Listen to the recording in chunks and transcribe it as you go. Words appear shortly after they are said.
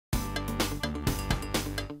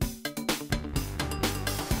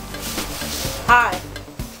Hi,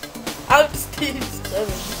 I'm Steve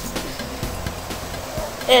Simmons,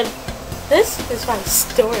 and this is my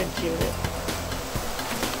storage unit.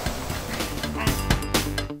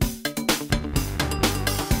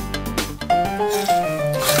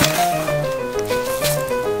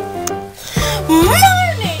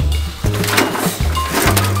 Morning!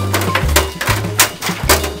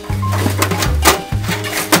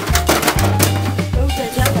 Okay,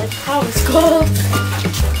 that's my power school.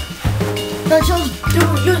 Let's just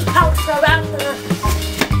use power scrub after.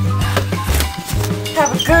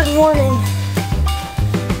 Have a good morning.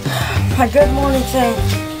 My good morning thing.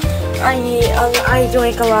 I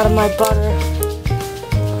drank a lot of my butter.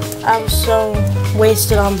 I was so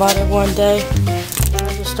wasted on butter one day.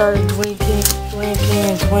 I just started drinking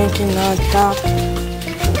non-stop.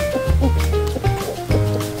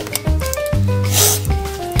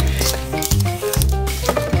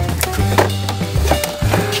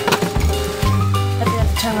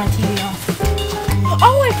 Turn my TV off.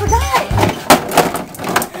 Oh, I forgot!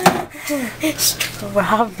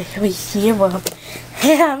 Strawberry syrup.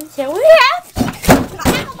 I'm so happy!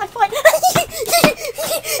 Ow, my foot!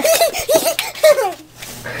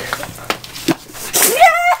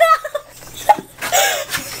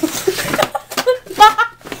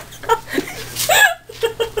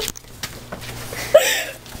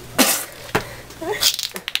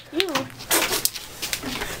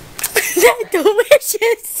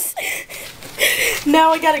 Delicious.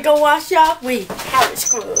 Now I gotta go wash up. Wait, how it's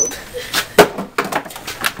screwed.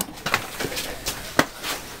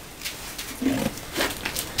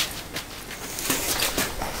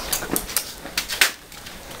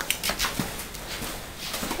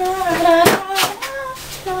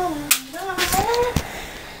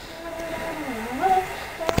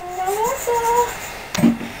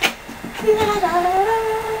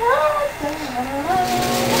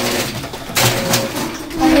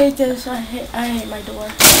 I hate this. I hate my door.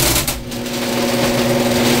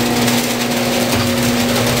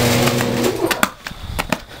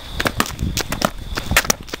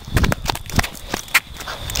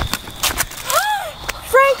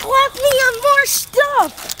 Frank left me on more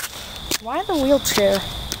stuff. Why the wheelchair?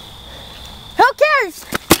 Who cares?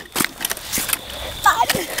 Fun,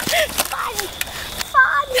 fun,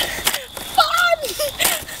 fun, fun,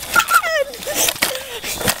 fun.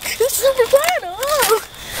 It's super fun. Oh.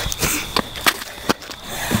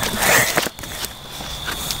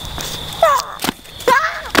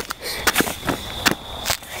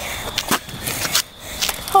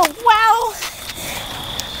 Oh, wow!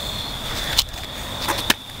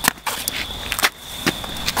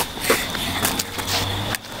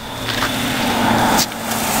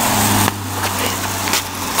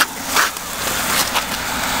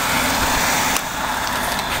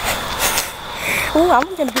 Oh,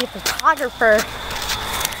 I'm gonna be a photographer.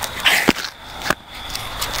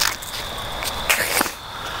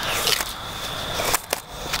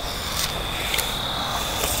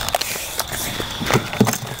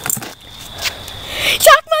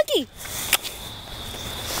 Shock monkey!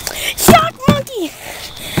 Shock monkey!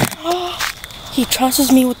 Oh, he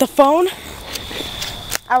trusts me with the phone.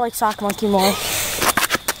 I like Sock Monkey more.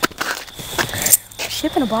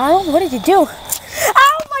 Ship in a bottle? What did you do?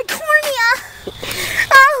 Ow, my cornea!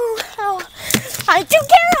 Ow, ow. I don't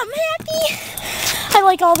care, I'm happy. I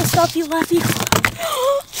like all the stuff you left me.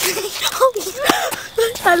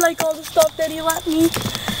 I like all the stuff that he left me.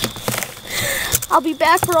 I'll be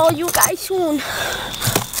back for all you guys soon.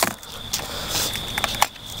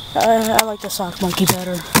 I like the Sock Monkey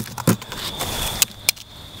better.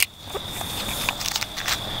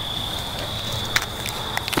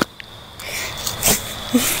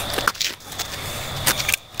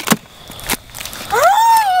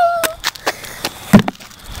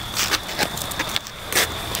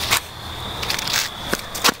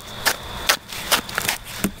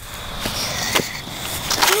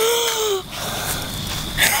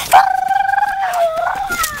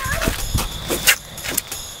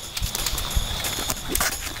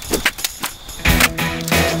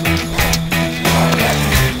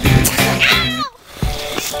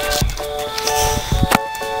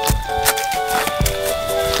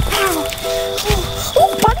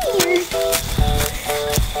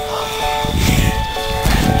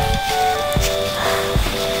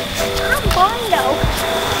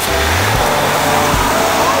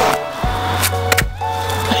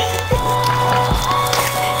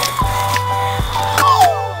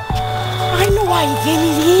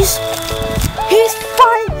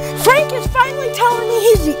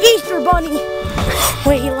 He's the Easter Bunny.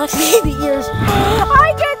 Wait, he left me the ears.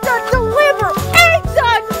 I get to deliver eggs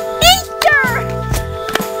on Easter!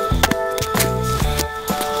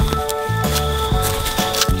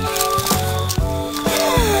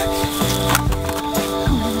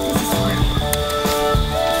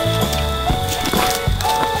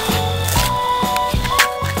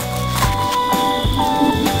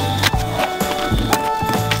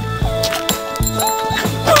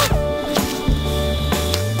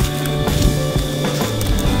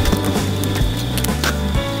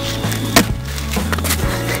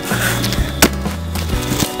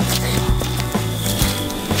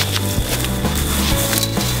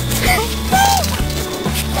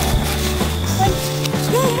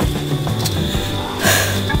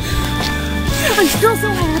 I'm still so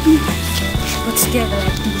happy, but scared that I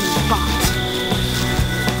have to be in the box.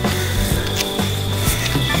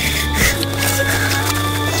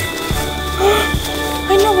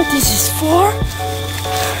 I know what this is for.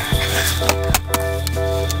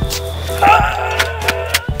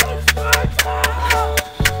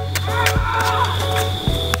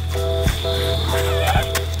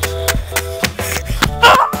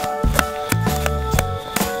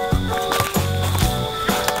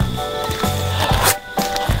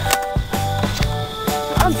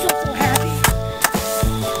 I'm so happy.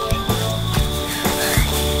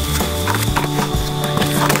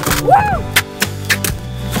 Woo!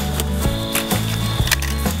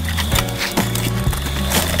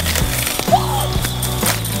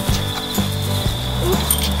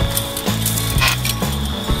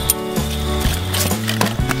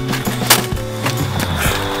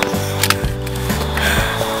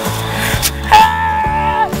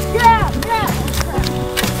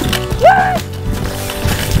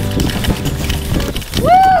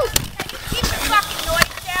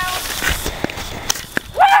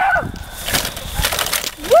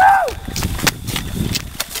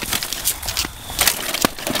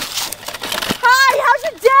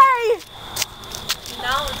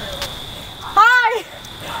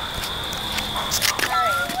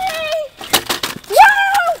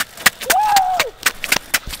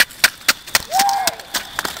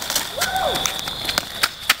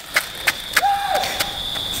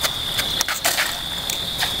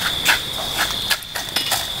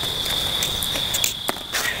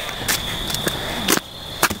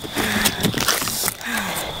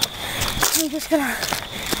 I'm just gonna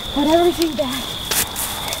put everything back,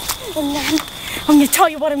 and then I'm gonna tell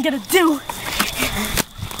you what I'm gonna do.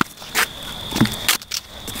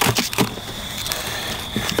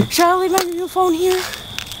 Should I leave my new phone here?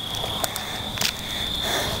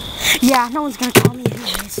 Yeah, no one's gonna call me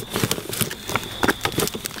anyways.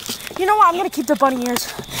 You know what? I'm gonna keep the bunny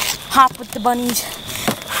ears. Hop with the bunnies.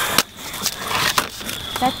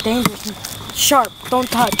 That's dangerous. Sharp. Don't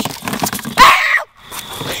touch.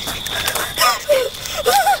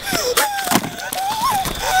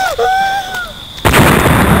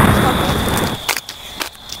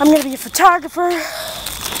 I'm gonna be a photographer.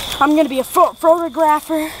 I'm gonna be a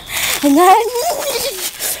photographer, and then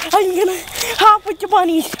I'm gonna hop with the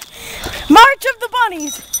bunnies. March of the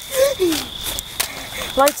bunnies.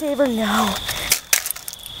 Lightsaber, no.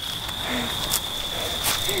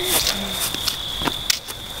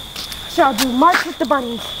 So I'll do march with the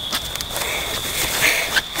bunnies.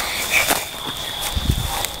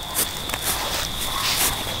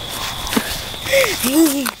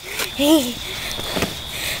 Hey.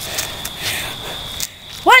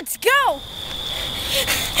 Let's go!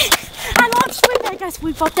 I love sweeping. I gotta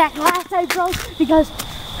sweep up that glass I broke because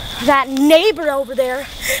that neighbor over there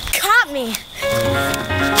caught me.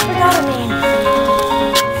 I forgot her name.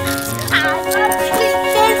 I love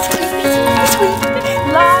sweeping.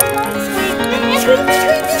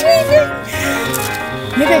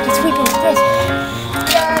 Maybe I can sweep it like this.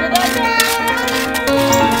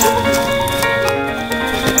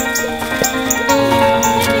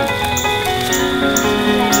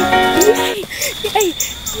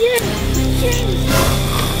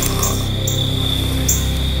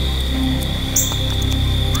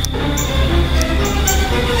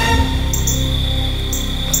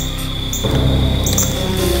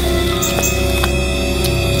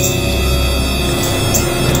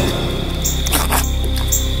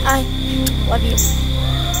 I love you.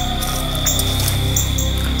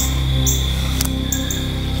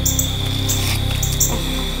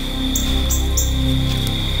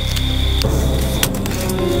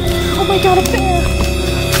 Oh my God, a bear!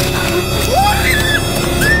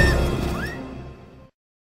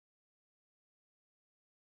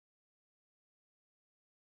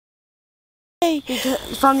 Hey,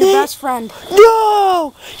 from your best friend.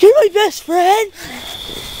 No! You're my best friend?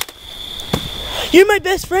 You're my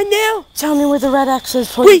best friend now? Tell me where the red X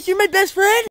is, please. Wait, you're my best friend?